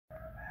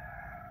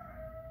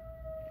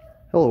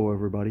Hello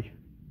everybody,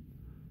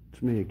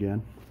 it's me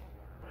again.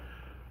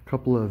 A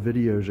couple of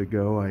videos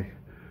ago I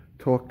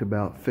talked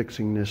about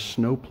fixing this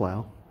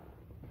snowplow.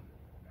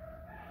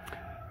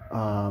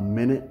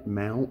 Minute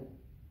mount,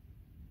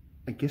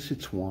 I guess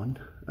it's one.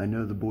 I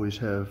know the boys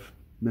have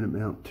minute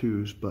mount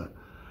 2s, but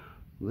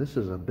this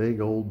is a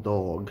big old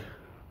dog.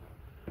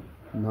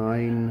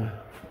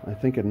 I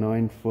think a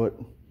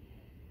 9-foot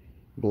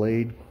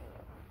blade,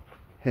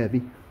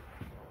 heavy.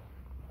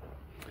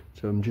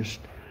 So I'm just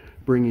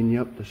bringing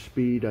you up to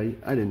speed. I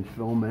didn't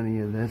film any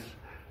of this,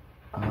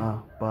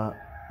 but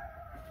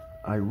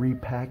I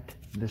repacked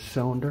this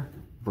cylinder,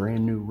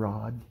 brand new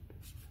rod,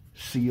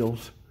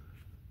 seals,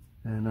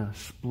 and a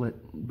split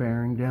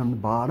bearing down the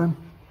bottom.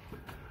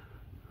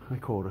 I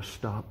call it a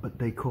stop, but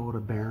they call it a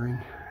bearing.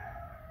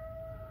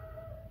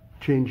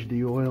 Changed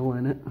the oil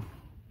in it.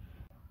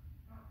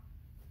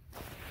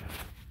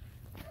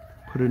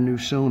 Put a new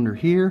cylinder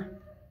here.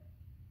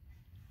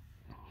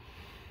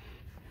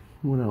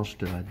 What else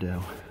did I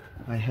do?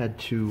 I had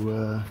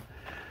to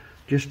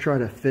just try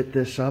to fit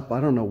this up.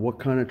 I don't know what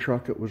kind of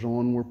truck it was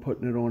on. We're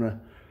putting it on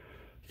a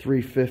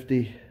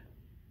 350,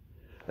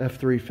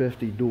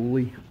 F350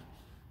 dually.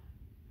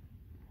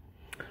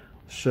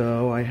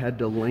 So I had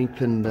to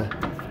lengthen the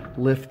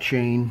lift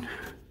chain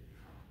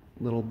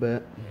a little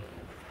bit.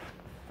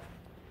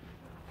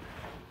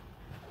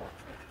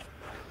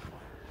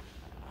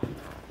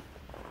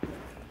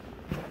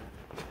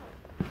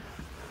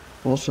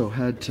 Also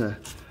had to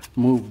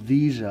move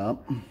these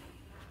up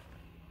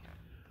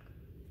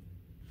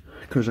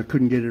because I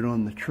couldn't get it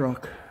on the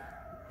truck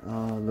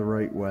the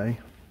right way.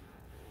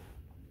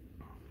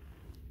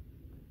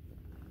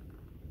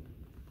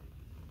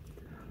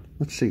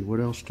 Let's see, what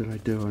else did I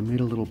do? I made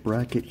a little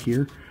bracket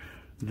here.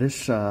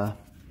 This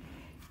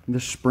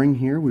spring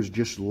here was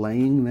just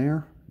laying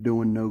there,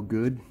 doing no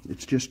good.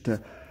 It's just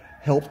to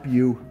help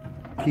you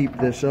keep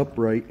this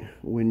upright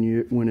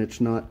when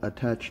it's not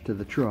attached to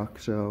the truck.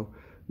 So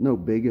no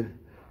big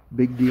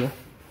deal.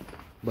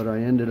 But I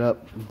ended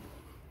up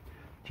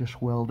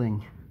just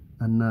welding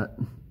a nut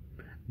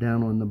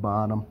down on the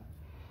bottom,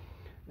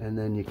 and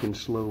then you can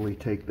slowly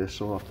take this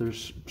off.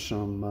 There's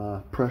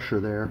some pressure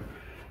there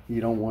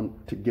you don't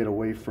want to get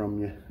away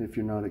from you if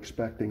you're not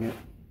expecting it.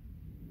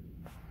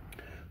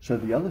 So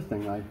the other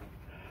thing I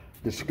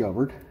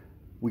discovered,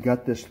 we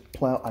got this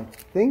plow. I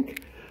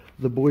think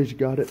the boys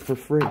got it for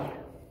free.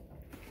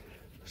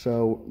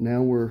 So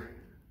now we're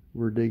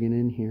digging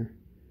in here.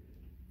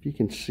 If you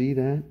can see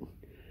that.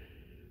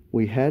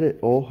 We had it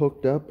all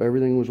hooked up,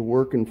 everything was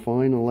working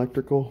fine,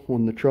 electrical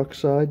on the truck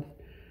side.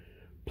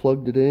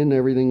 Plugged it in,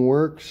 everything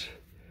works.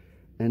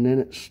 And then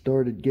it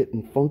started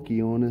getting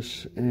funky on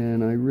us,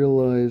 and I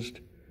realized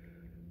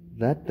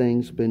that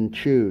thing's been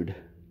chewed.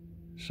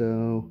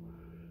 So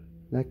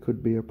that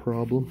could be a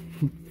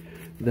problem.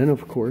 Then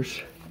of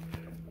course,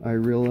 I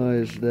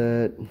realized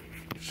that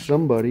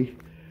somebody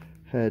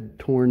had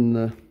torn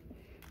the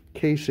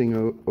casing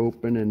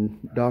open and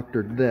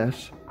doctored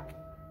this.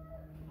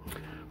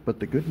 But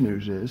the good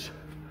news is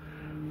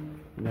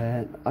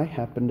that I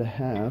happen to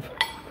have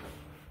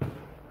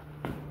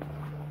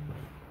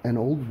an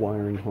old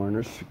wiring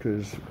harness,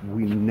 because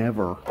we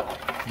never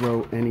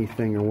throw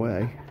anything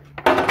away,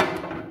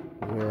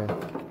 with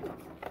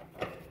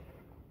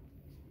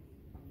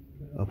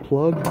a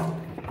plug,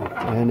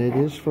 and it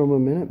is from a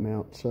minute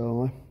mount.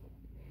 So I'm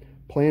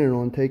planning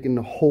on taking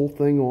the whole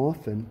thing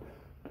off and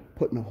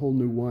putting a whole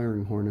new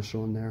wiring harness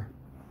on there.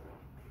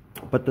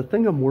 But the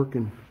thing I'm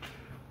working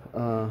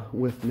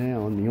with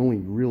now, and the only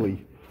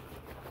really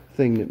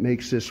thing that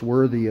makes this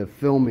worthy of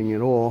filming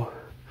at all,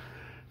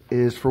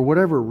 is for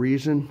whatever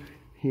reason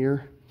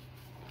here,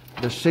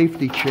 the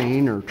safety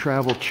chain or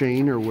travel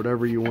chain or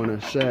whatever you want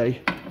to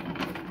say,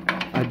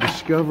 I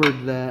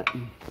discovered that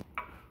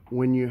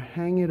when you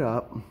hang it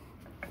up,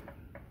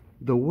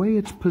 the way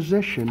it's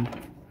positioned,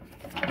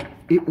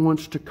 it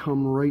wants to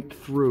come right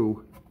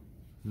through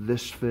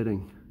this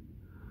fitting.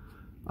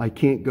 I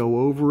can't go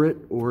over it,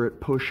 or it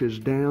pushes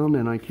down,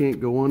 and I can't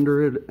go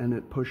under it and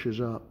it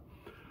pushes up.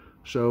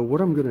 So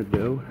what I'm going to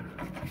do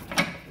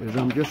is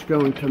I'm just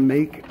going to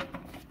make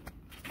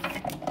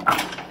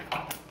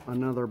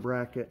another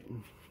bracket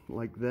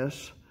like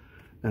this,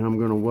 and I'm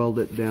going to weld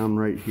it down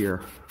right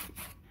here.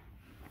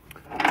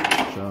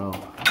 So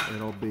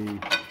it'll be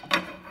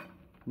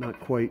not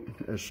quite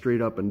as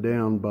straight up and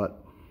down,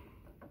 but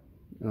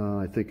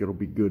I think it'll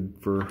be good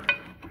for,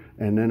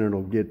 and then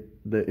it'll get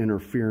the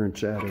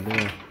interference out of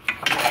there.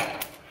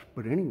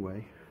 But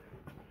anyway,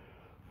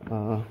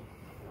 I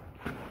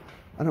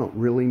don't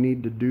really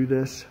need to do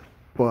this,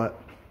 but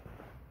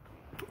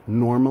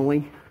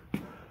normally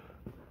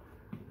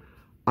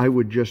I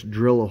would just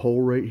drill a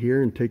hole right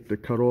here and take the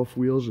cutoff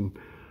wheels and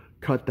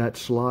cut that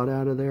slot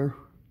out of there.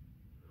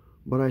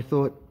 But I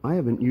thought, I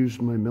haven't used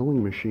my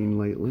milling machine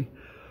lately.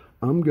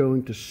 I'm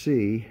going to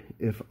see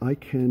if I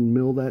can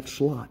mill that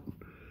slot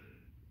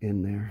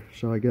in there.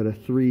 So I got a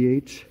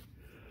 3/8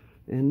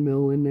 end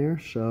mill in there,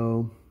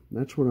 so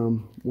that's what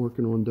I'm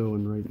working on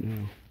doing right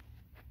now.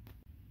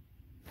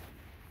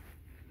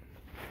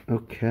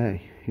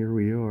 Okay, here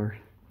we are.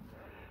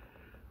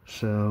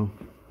 So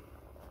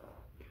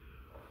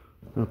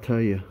I'll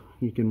tell you,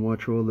 you can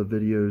watch all the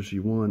videos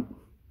you want,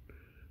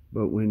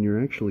 but when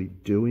you're actually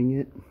doing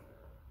it,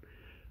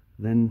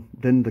 then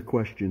the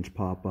questions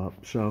pop up.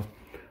 So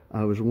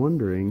I was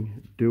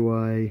wondering,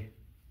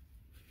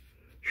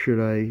 should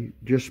I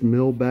just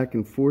mill back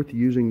and forth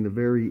using the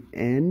very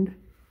end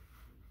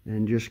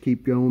and just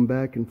keep going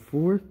back and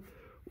forth,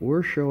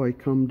 or shall I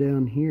come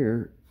down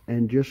here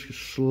and just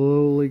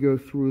slowly go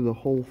through the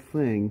whole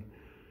thing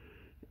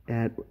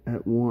at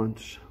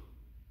once?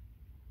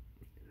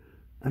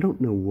 I don't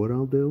know what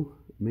I'll do.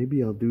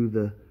 Maybe I'll do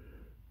the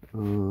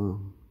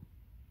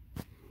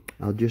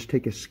I'll just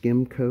take a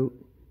skim coat,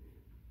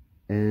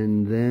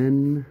 and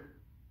then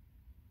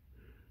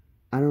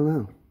I don't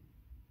know.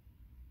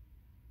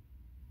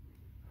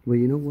 Well,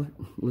 you know what?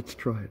 Let's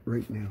try it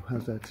right now.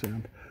 How's that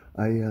sound?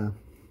 You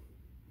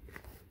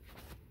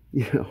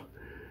know.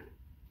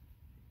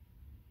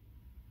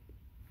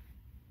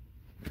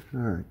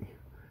 Alright.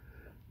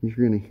 You're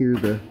going to hear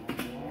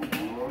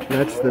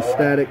that's the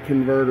static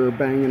converter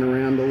banging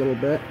around a little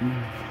bit.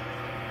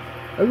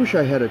 I wish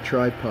I had a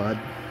tripod.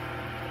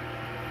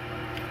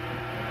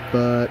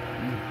 But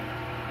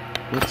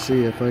let's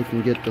see if I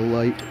can get the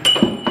light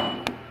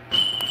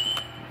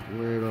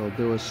where it'll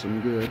do us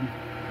some good.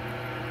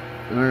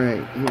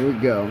 Alright, here we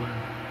go.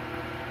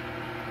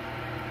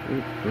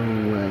 Oop,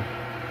 wrong way.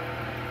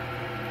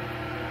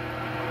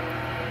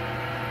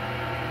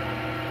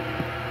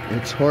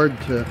 It's hard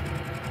to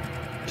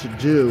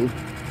do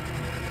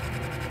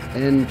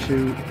and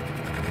to...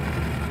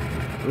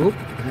 Oop,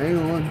 hang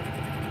on.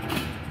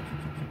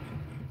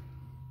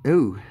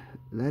 Ooh,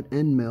 that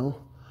end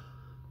mill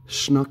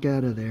snuck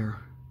out of there.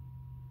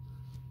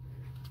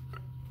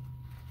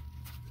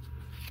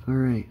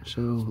 Alright,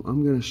 so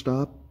I'm going to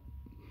stop,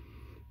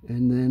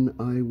 and then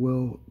I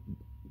will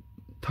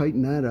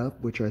tighten that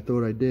up, which I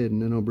thought I did,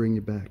 and then I'll bring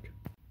you back.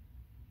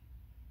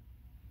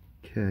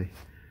 Okay.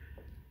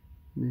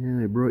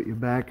 Man, I brought you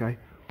back. I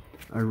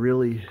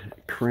really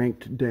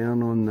cranked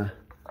down on the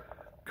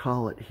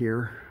collet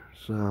here,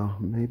 so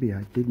maybe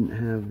I didn't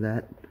have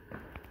that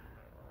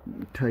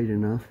tight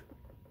enough.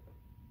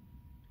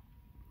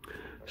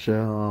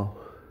 So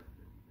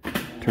I'll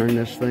turn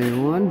this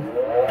thing on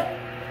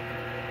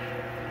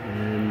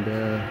and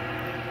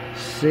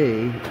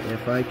see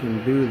if I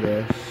can do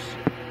this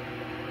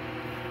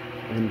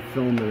and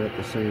film it at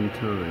the same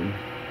time.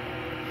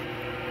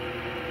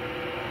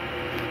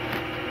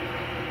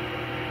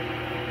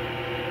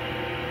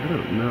 I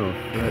don't know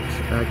if that's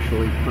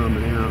actually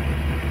coming out.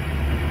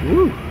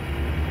 Woo!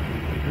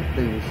 That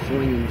thing is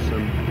slinging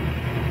some.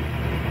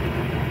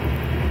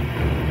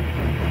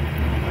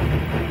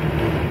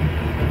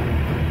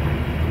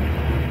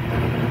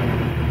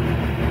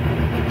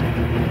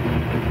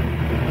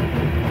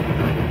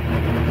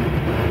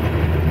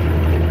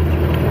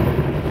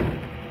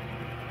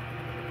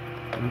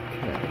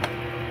 Okay.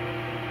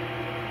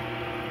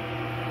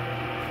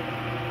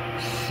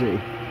 Let's see.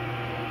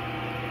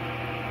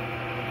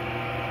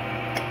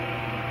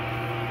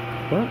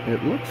 Well,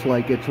 it looks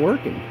like it's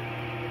working.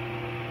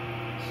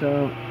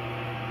 So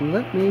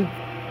let me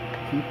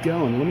keep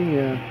going. Let me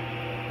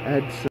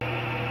add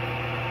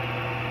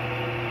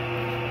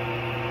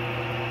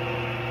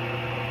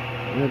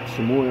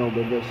some oil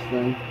to this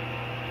thing.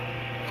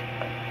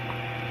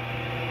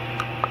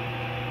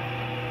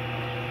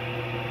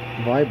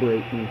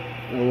 Vibrating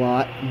a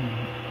lot.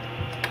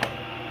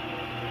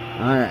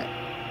 All right.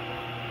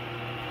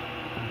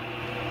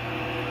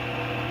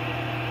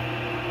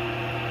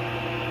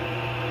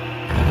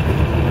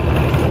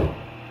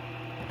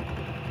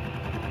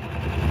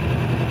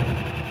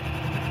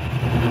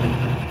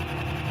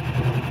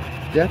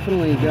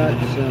 Definitely got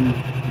some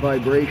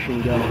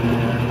vibration going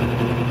there.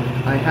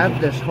 I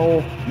have this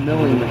whole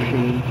milling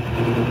machine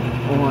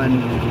on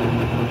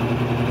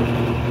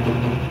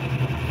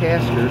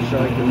casters so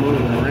I can move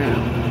it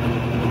around.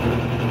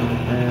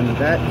 And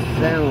that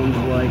sounds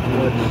like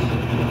what's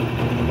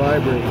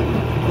vibrating.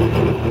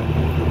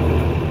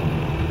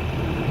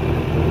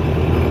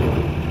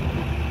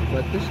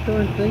 But this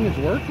darn thing is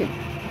working.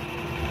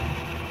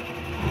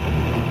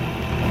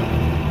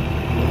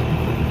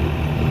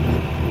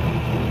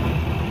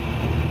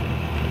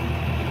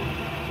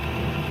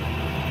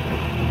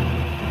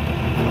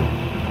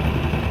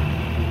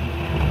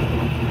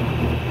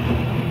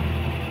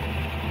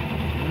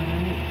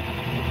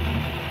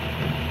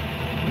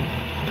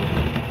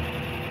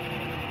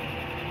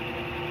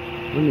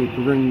 Let me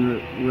bring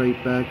it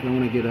right back. I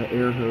want to get an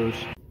air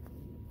hose.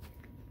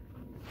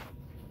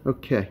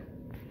 Okay.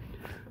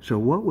 So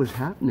what was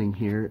happening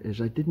here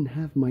is I didn't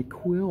have my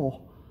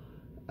quill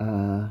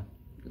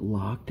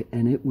locked,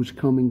 and it was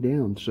coming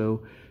down.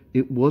 So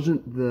it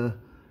wasn't the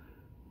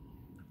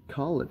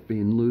collet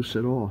being loose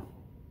at all.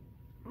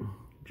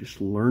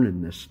 Just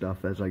learning this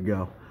stuff as I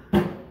go.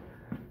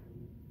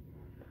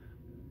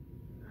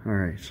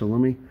 Alright, so let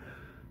me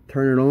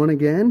turn it on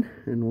again,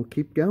 and we'll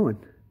keep going.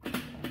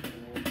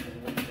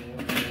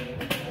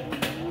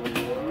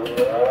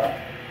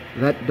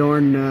 That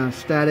darn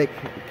static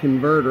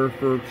converter,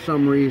 for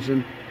some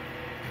reason,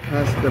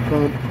 has to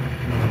bump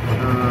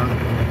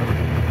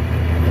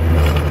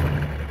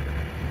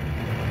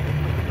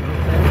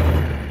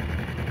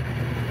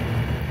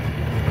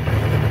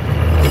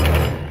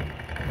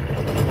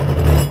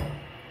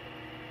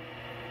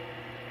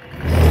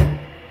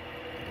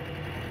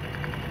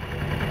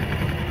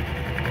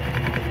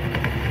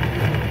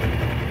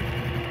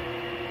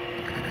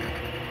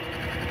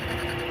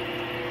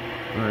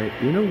Alright,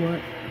 you know what?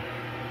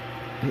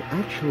 I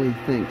actually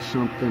think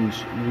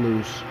something's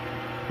loose.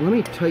 Let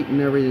me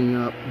tighten everything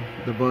up,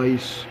 the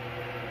vise,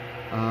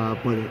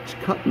 but it's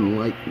cutting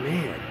like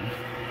mad.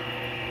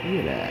 Look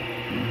at that.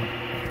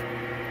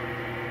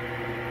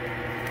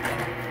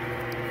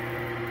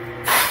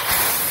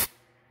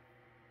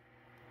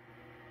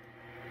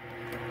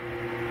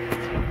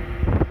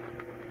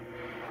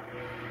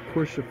 Of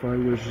course, if I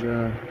was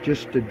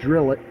just to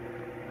drill it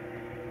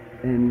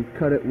and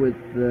cut it with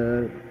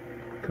the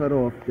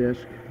cut-off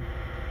disc,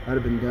 I'd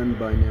have been done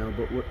by now,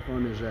 but what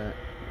fun is that?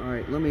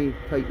 Alright, let me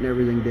tighten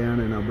everything down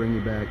and I'll bring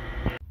you back.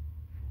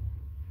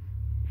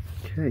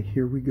 Okay,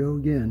 here we go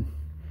again.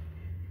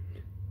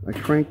 I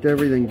cranked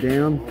everything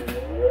down,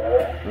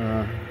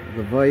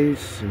 the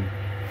vise and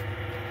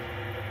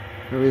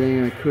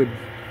everything I could.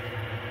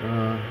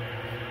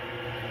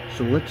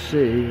 So let's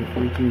see if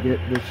we can get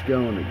this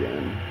going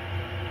again.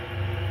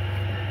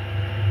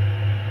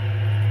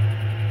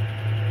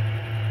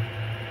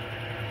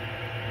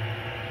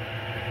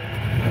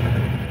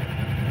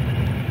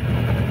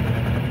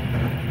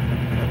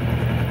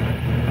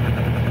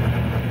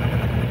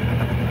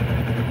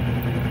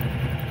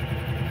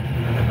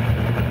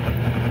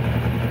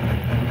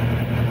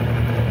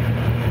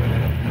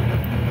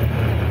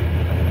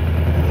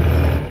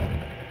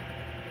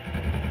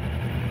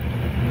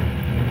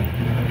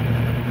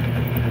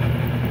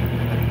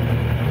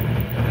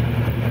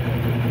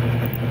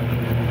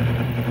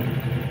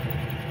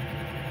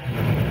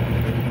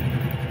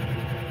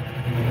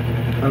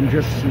 I'm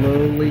just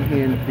slowly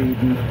hand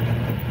feeding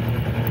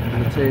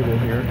the table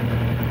here.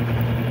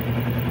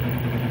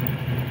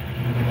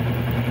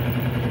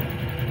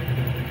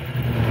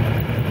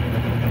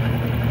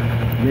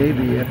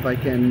 Maybe if I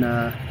can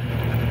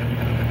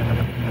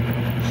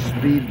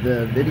speed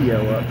the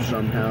video up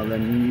somehow,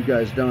 then you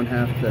guys don't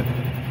have to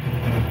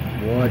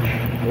watch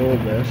all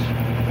this.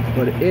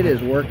 But it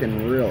is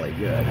working really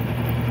good.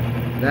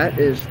 That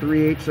is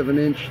 3/8 of an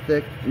inch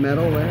thick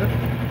metal there,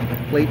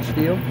 plate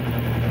steel.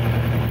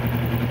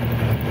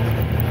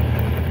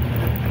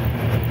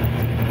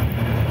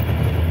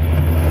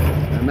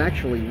 I'm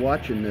actually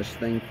watching this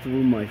thing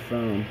through my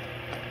phone.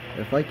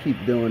 If I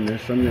keep doing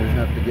this, I'm going to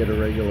have to get a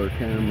regular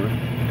camera.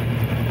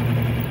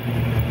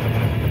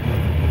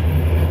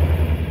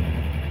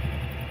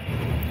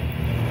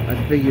 I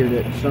figured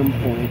at some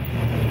point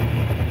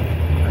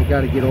I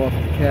got to get off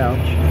the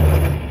couch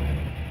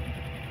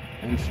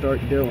and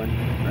start doing,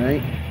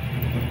 right?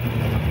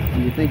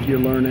 You think you're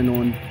learning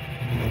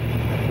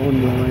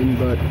online,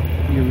 but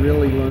you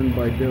really learn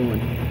by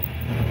doing.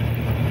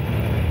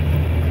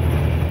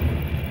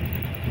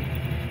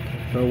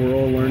 So we're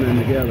all learning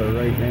together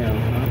right now,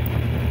 huh?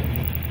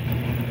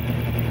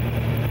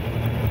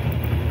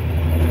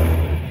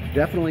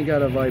 Definitely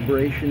got a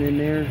vibration in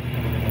there,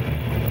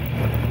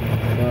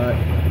 but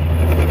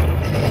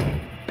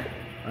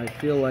I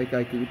feel like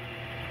I could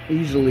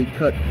easily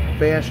cut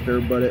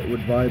faster, but it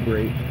would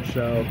vibrate.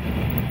 So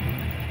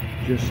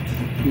just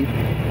keep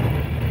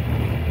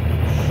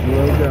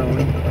slow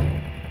going.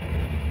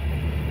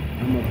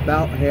 I'm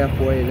about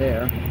halfway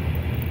there.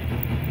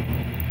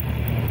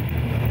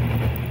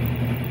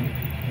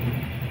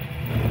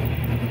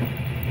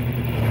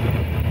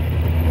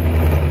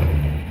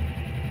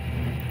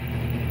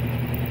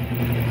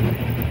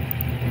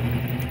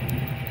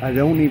 I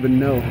don't even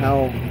know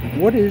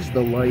what is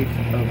the life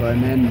of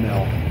an end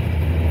mill?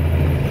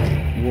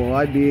 Will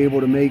I be able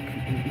to make,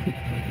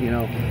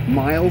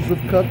 miles of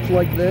cuts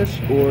like this,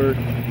 or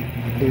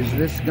is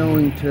this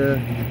going to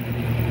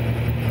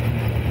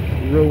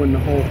ruin the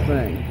whole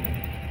thing?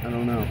 I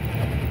don't know.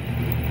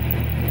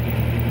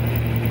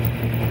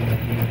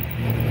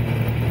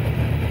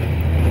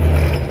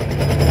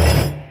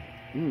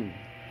 Ooh.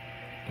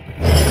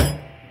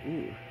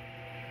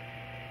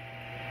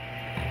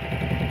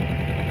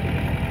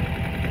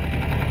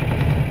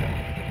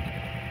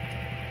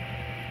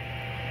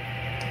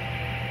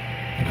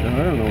 Now,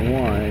 I don't know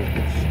why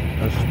it's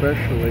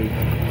especially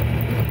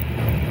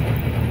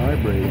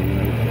vibrating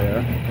right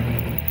there.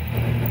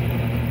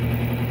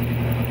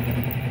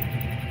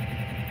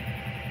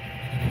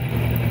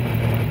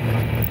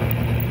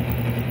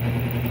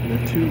 The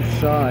two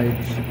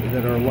sides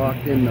that are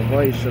locked in the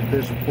vise of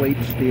this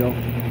plate steel,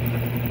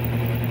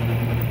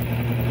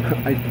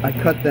 I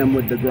cut them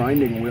with the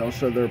grinding wheel,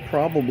 so they're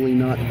probably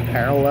not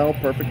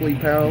perfectly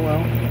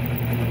parallel.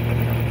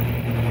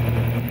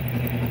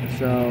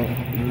 So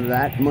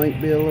that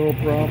might be a little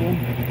problem.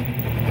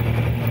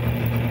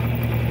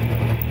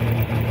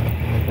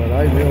 But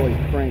I really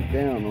cranked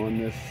down on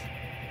this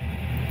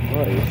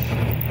vise.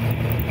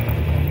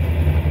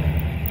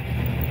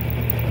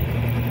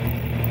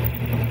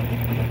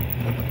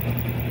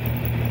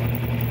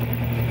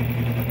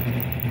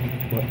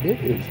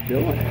 it is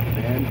doing it,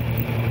 man.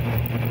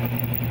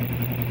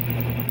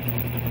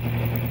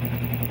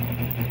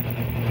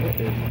 It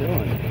is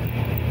doing it.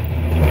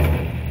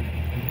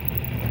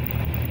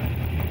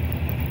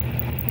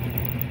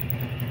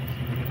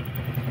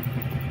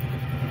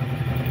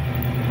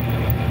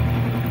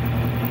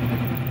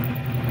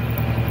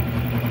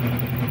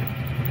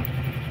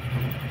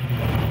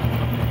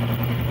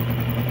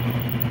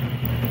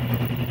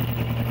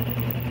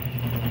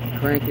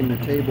 Cranking the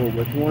table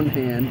with one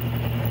hand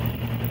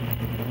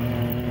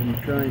and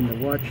trying to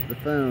watch the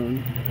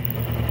phone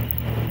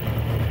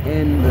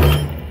and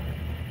the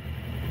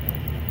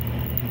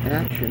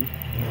action.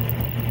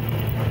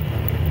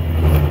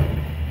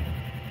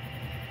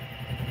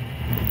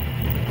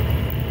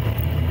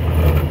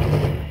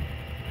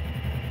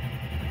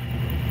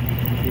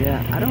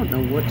 Yeah, I don't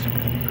know what's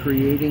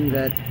creating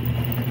that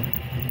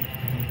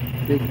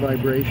big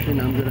vibration.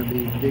 I'm going to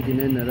be digging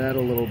into that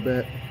a little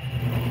bit.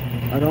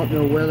 I don't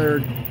know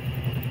whether,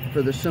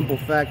 for the simple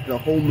fact the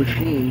whole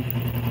machine,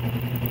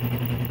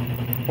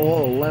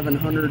 all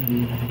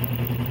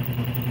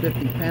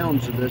 1,150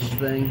 pounds of this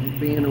thing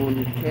being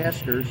on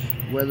casters,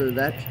 whether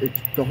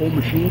it's the whole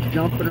machine's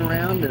jumping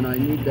around and I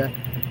need to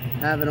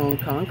have it on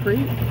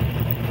concrete,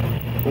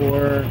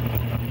 or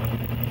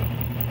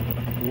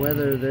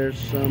whether there's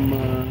some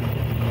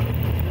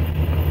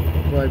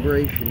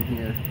vibration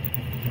here.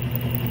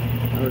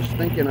 I was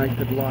thinking I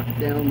could lock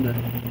down the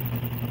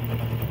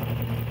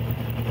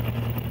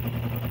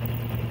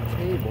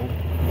table,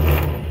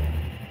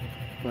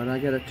 but I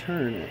gotta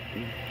turn it.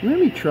 Let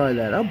me try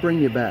that. I'll bring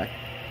you back.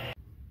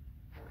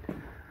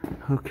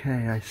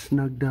 Okay, I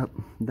snugged up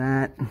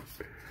that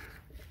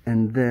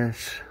and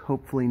this,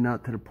 hopefully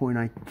not to the point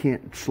I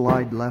can't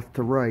slide left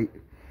to right,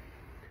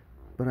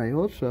 but I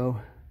also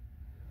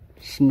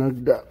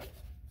snugged up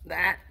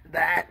that,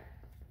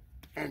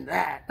 and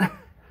that.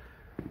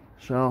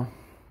 So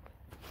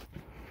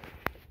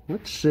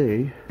let's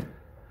see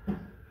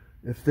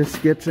if this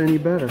gets any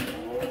better.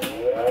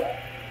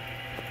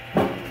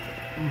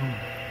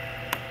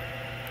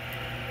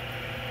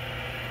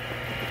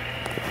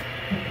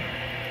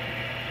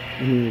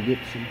 I'm going to get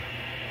some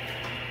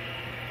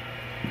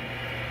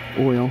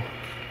oil.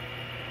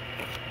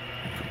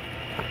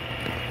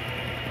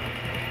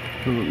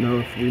 I don't know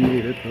if we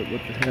need it, but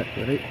what the heck,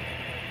 right?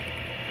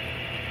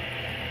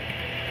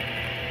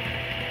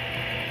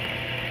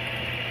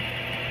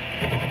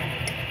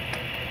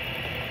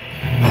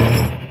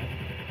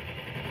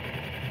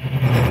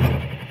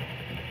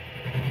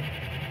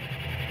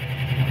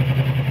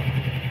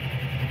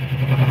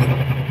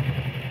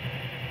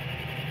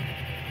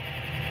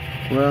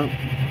 Well,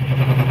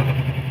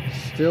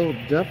 still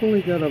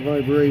definitely got a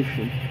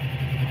vibration,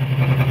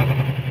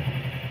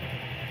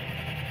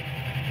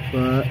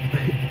 but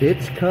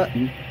it's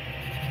cutting.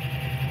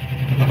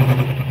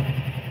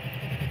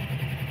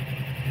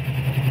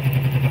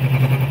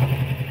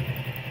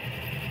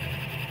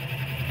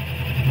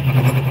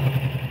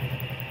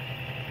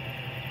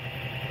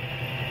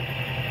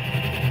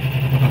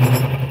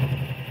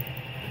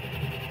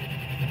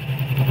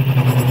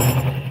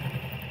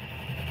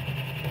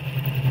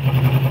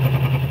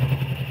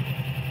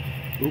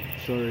 Oops,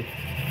 sorry.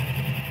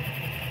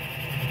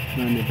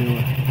 Trying to do a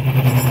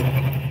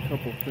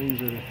couple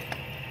things at a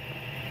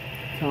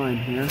time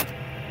here.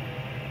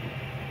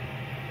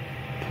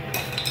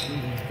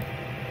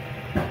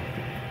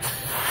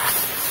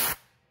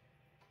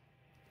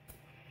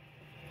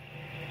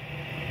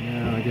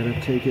 Now I gotta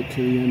take it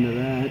to the end of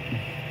that.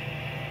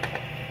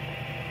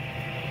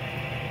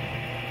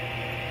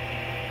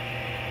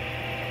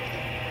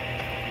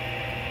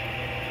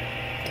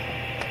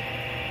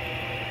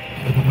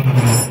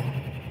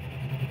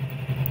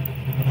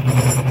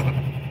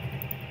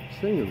 This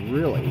thing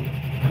really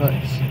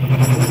cuts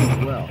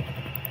pretty well.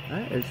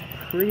 That is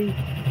pretty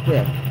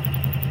thick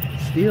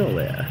steel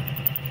there.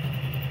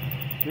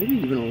 Maybe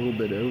even a little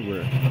bit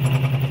over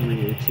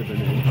 3/8 of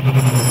an inch.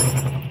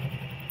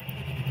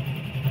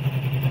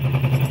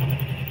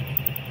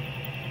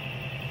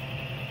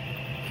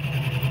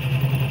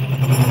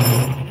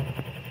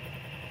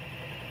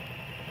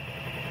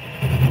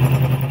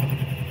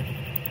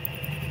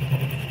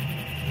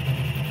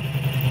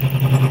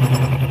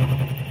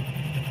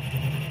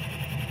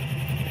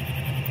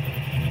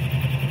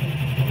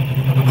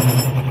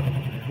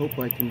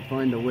 I can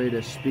find a way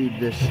to speed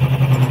this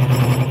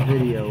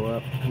video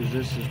up, because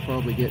this is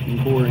probably getting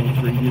boring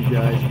for you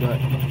guys, but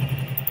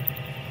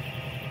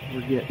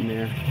we're getting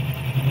there.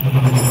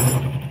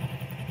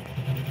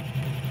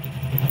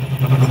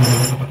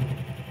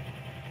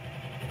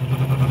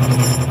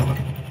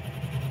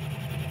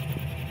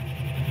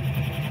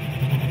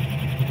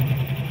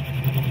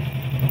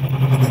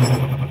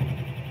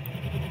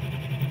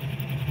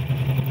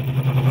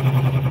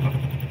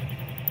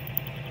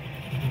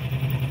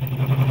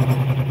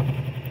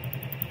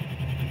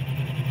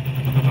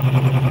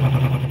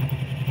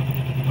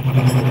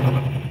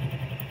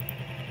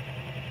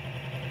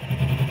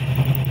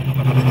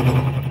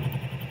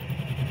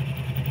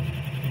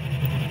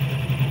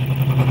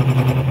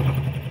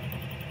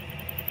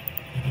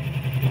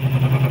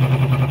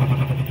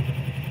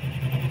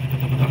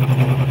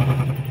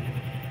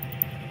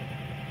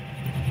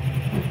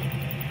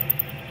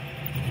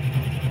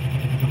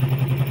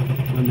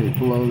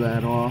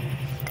 that off.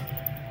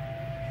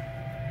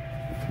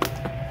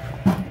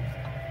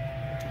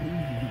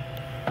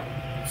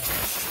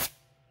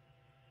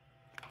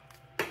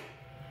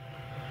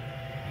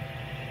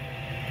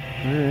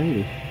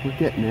 Alrighty, we're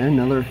getting there.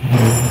 Another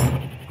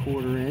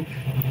 1/4 inch.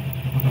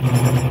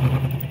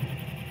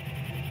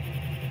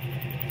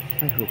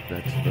 I hope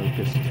that's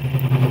focused.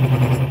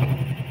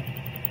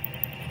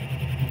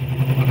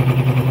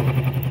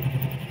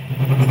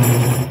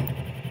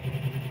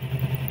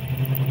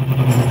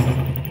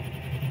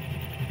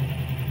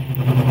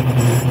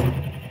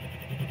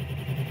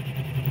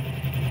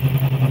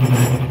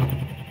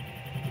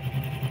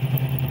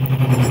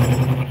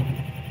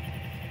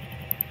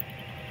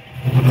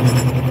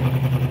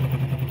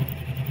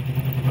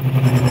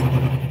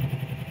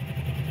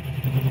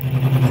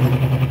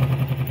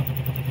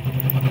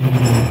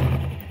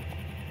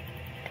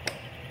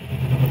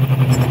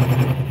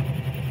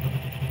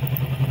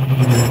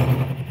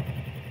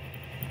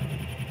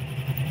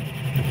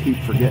 Keep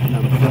forgetting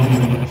I'm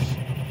filming this.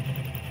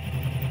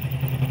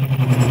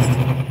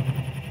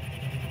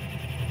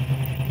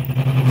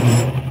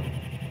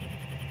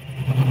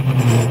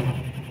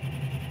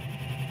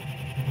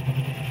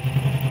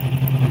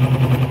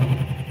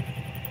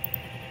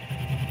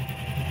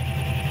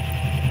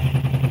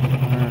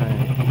 Alright.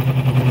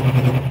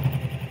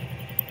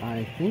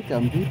 I think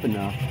I'm deep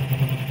enough.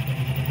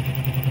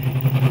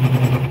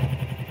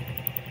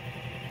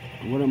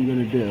 What I'm going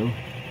to do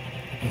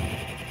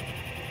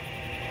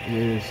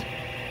is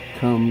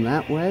come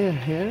that way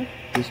ahead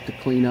just to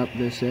clean up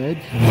this edge.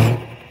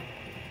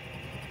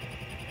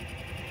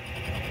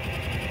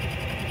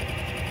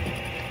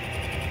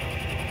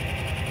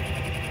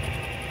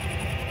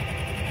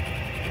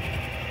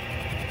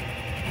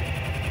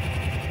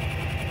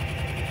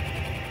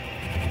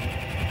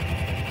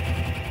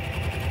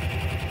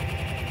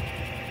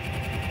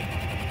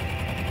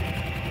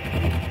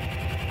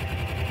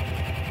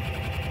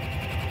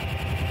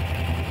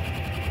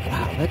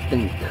 Wow, that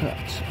thing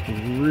cuts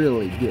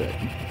really good.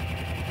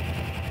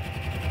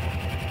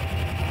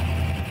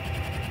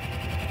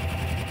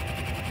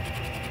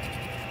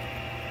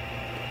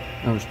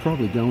 I was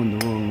probably going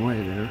the wrong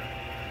way there,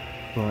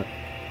 but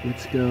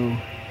let's go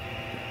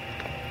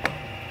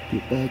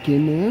get back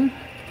in there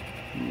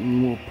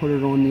and we'll put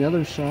it on the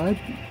other side.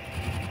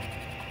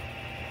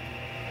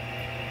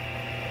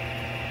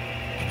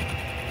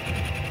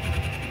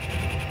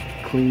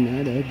 Clean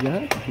that edge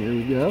up. Here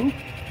we go.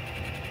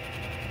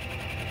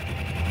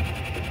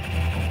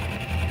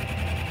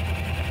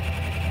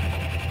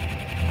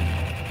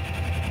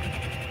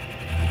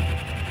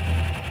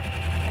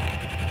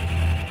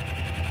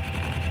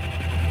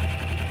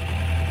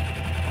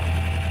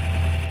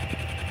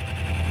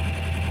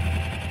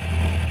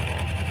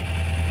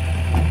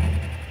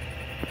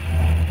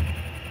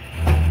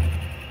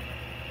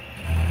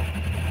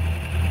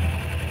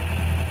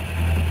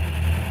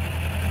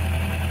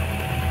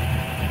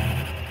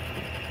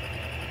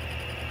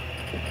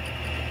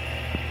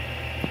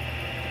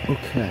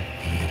 Okay.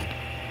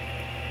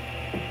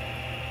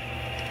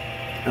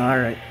 All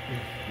right.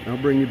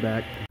 I'll bring you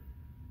back.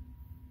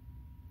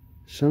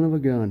 Son of a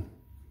gun.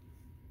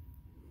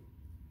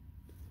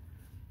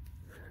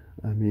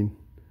 I mean,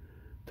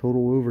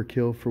 total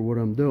overkill for what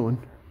I'm doing.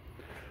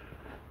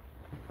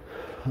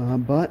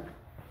 But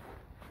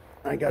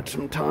I got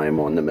some time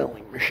on the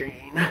milling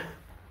machine.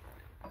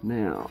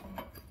 Now,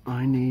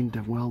 I need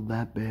to weld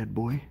that bad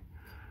boy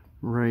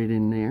right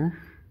in there.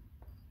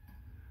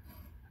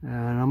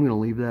 And I'm going to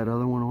leave that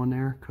other one on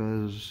there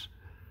because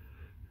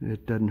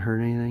it doesn't hurt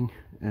anything.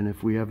 And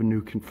if we have a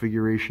new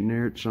configuration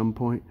there at some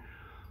point.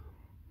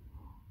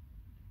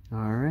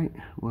 Alright,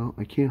 well,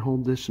 I can't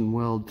hold this and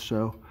weld,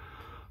 so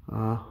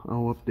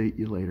I'll update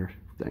you later.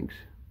 Thanks.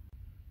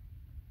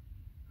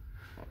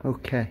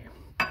 Okay,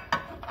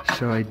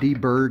 so I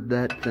deburred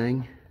that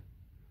thing.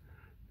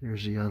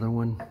 There's the other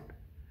one.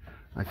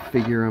 I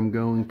figure I'm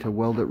going to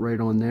weld it right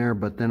on there,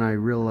 but then I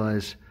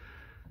realize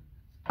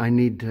I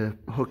need to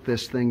hook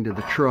this thing to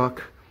the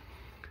truck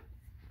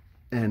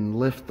and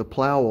lift the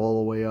plow all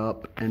the way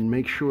up and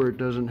make sure it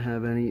doesn't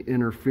have any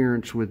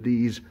interference with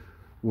these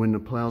when the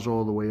plow's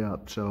all the way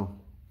up. So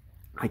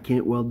I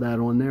can't weld that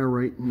on there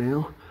right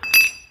now.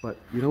 But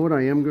you know what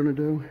I am going to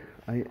do?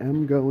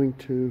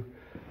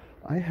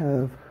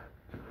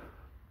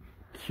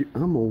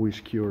 I'm always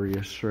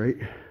curious, right?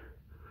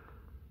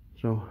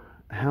 So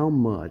how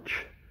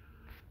much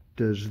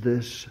does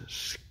this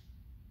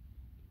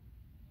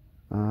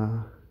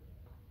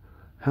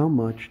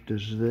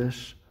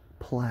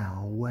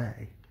plow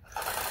weigh?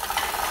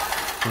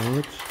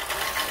 So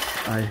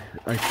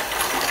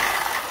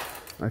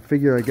I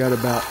figure I got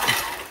about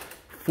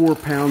 4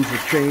 pounds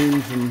of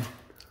chains and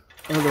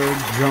other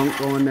junk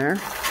on there.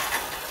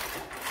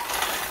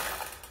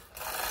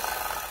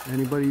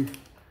 Anybody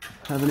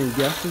have any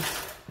guesses?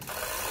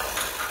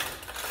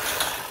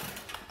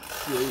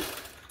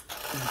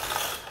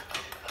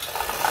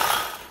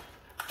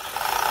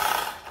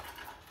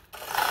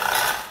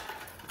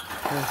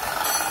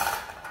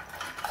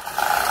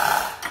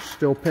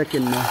 Still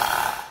picking the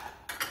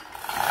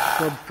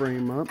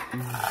subframe up.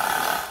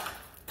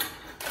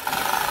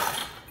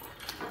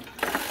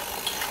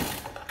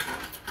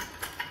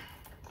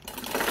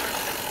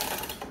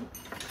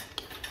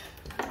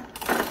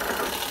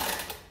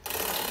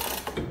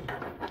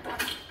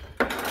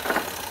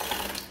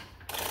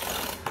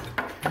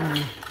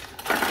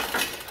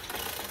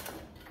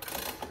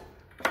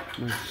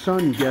 My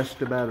son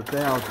guessed about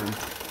 1,000.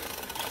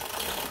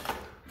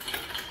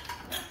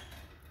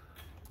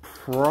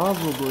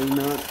 Probably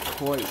not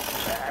quite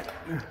that.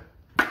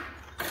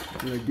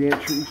 The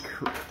gantry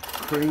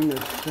crane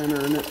is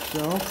centering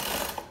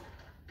itself.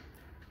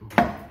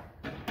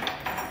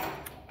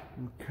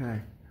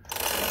 Okay.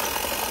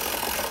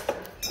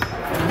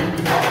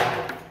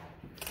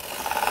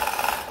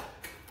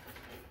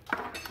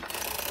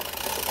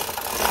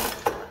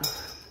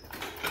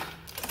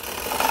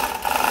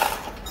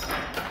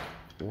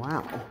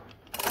 Wow.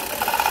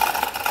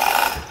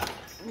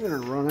 I'm gonna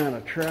run out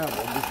of travel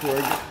before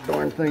I get the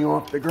darn thing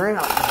off the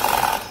ground.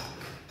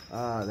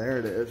 Ah, there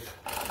it is.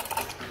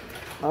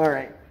 All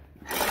right.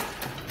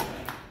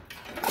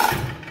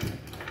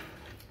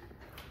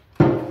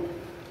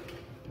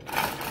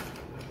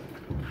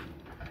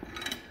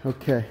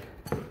 Okay.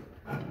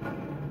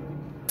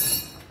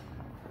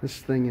 This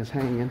thing is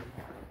hanging.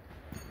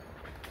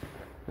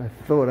 I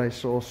thought I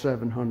saw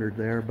 700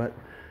 there, but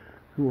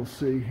we'll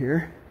see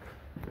here.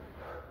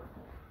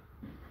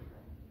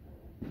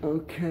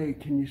 Okay,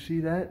 can you see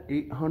that?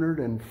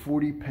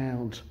 840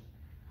 pounds.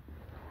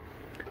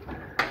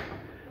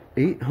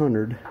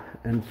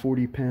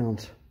 840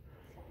 pounds.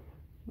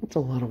 That's a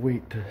lot of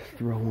weight to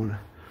throw on the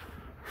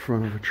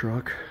front of a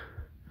truck.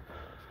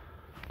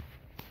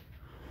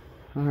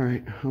 All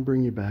right, I'll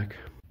bring you back.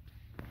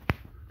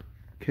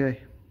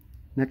 Okay,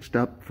 next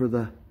up for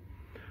the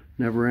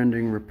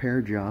never-ending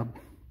repair job.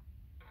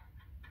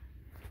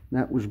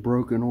 That was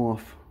broken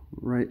off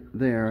right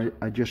there.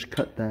 I just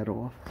cut that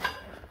off.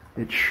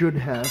 It should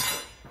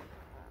have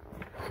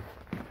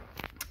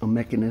a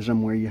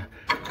mechanism where you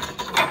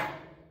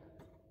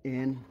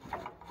and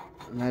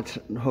that's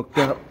hooked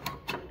up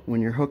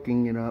when you're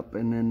hooking it up,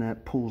 and then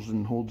that pulls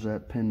and holds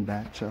that pin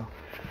back. So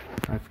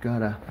I've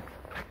got a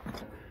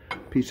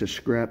piece of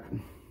scrap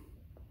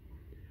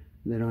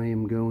that I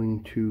am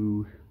going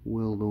to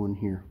weld on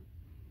here.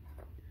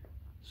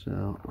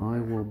 So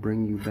I will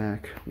bring you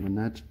back when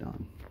that's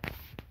done.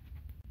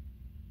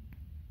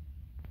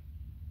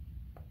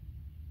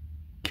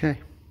 Okay,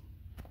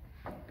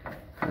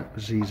 that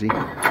was easy.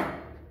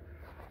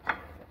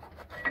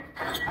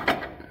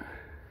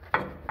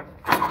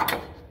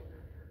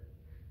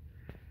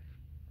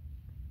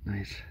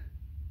 Nice.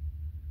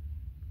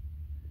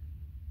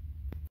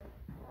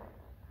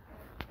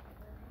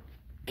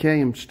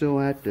 Okay, I'm still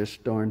at this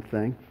darn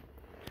thing.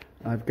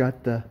 I've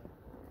got the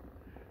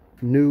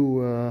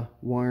new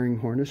wiring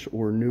harness,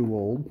 or new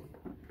old,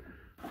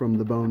 from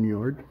the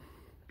boneyard.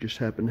 Just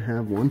happen to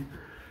have one.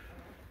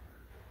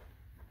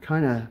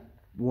 Kind of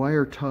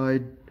wire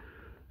tied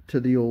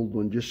to the old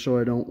one just so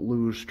I don't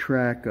lose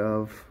track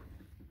of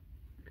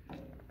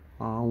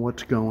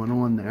what's going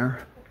on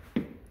there.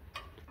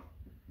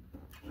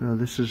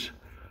 This is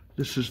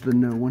the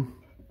new one.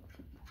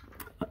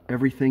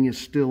 Everything is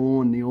still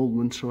on the old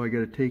one, so I got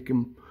to take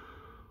them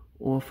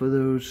off of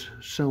those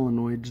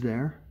solenoids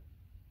there.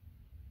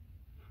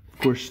 Of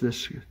course,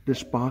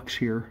 this box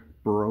here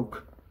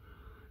broke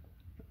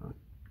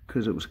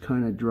because it was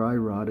kind of dry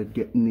rotted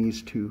getting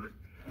these two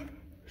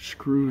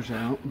screws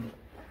out.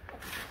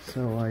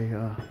 So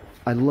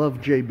I love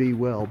JB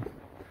Weld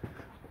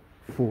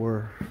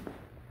for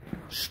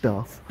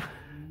stuff,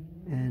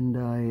 and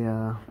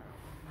I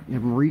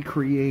am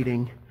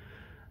recreating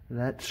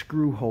that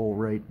screw hole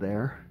right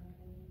there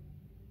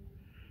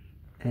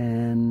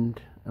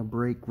and a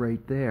brake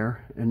right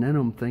there, and then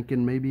I'm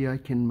thinking maybe I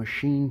can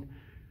machine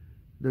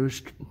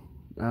those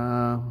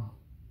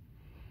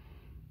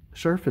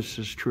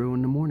surfaces true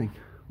in the morning.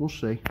 We'll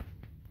see.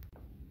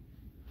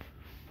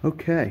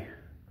 Okay,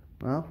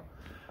 well,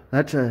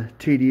 that's a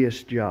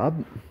tedious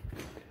job,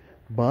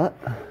 but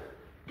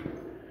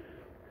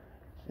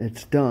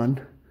it's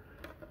done.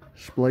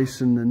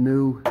 Splicing the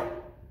new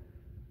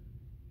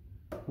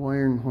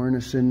wiring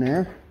harness in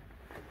there.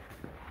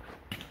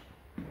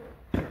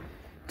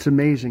 It's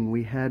amazing,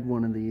 we had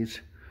one of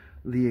these,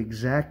 the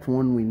exact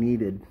one we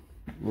needed,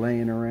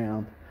 laying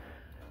around.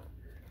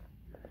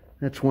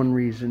 That's one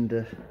reason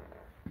to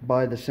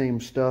buy the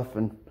same stuff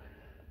and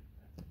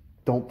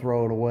don't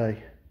throw it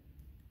away.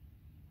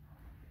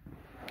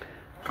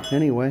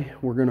 Anyway,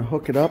 we're going to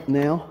hook it up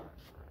now,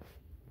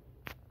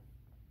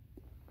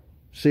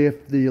 see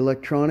if the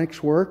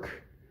electronics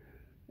work,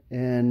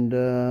 and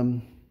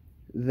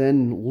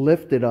then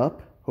lift it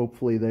up.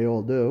 Hopefully they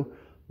all do.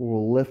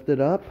 We'll lift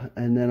it up,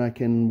 and then I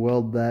can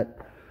weld that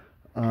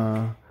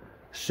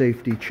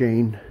safety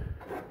chain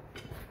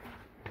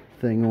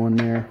thing on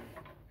there,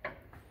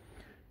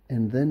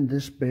 and then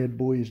this bad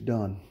boy is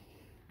done.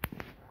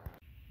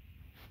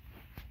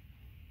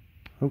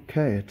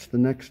 Okay, it's the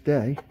next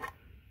day,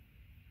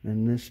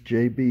 and this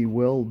JB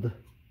Weld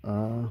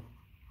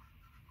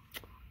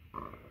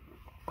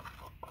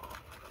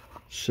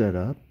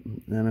setup,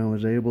 and I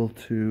was able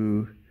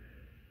to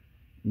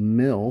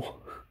mill,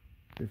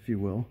 if you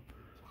will,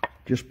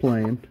 just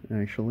playing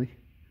actually,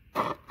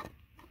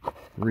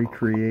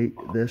 recreate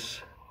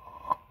this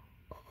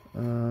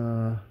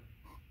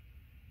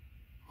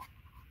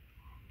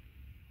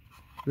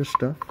this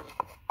stuff.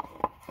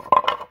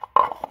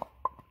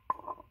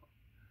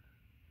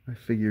 I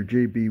figure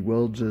JB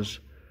Weld's as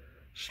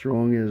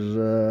strong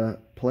as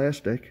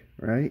plastic,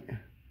 right?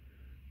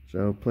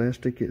 So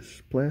plastic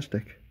is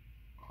plastic.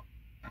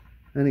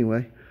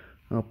 Anyway,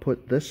 I'll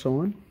put this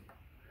on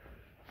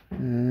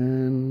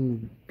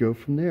and go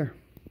from there.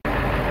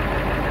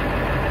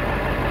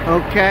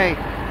 Okay,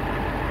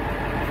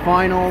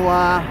 final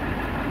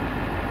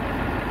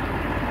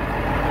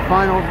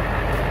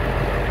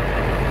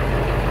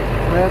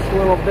last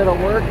little bit of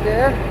work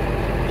there.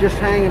 Just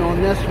hanging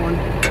on this one,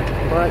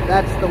 but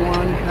that's the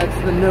one, that's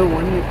the new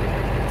one.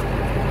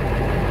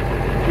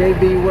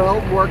 JB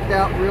Weld worked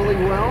out really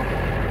well.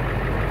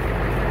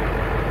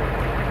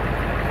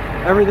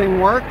 Everything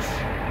works.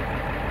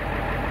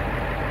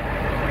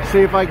 See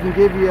if I can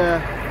give you a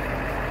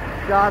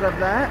shot of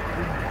that.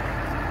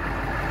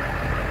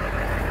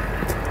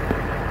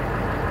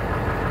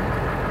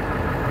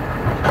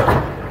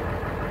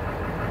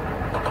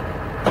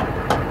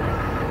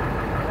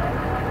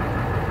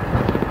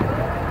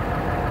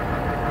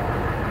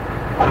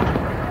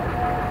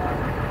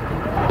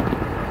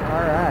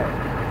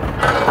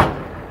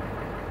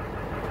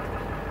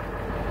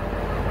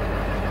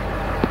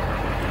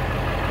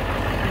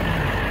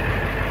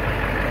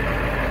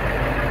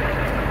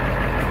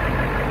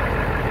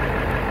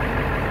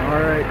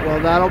 Well,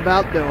 that'll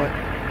about do it.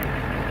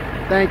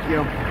 Thank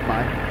you.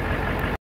 Bye.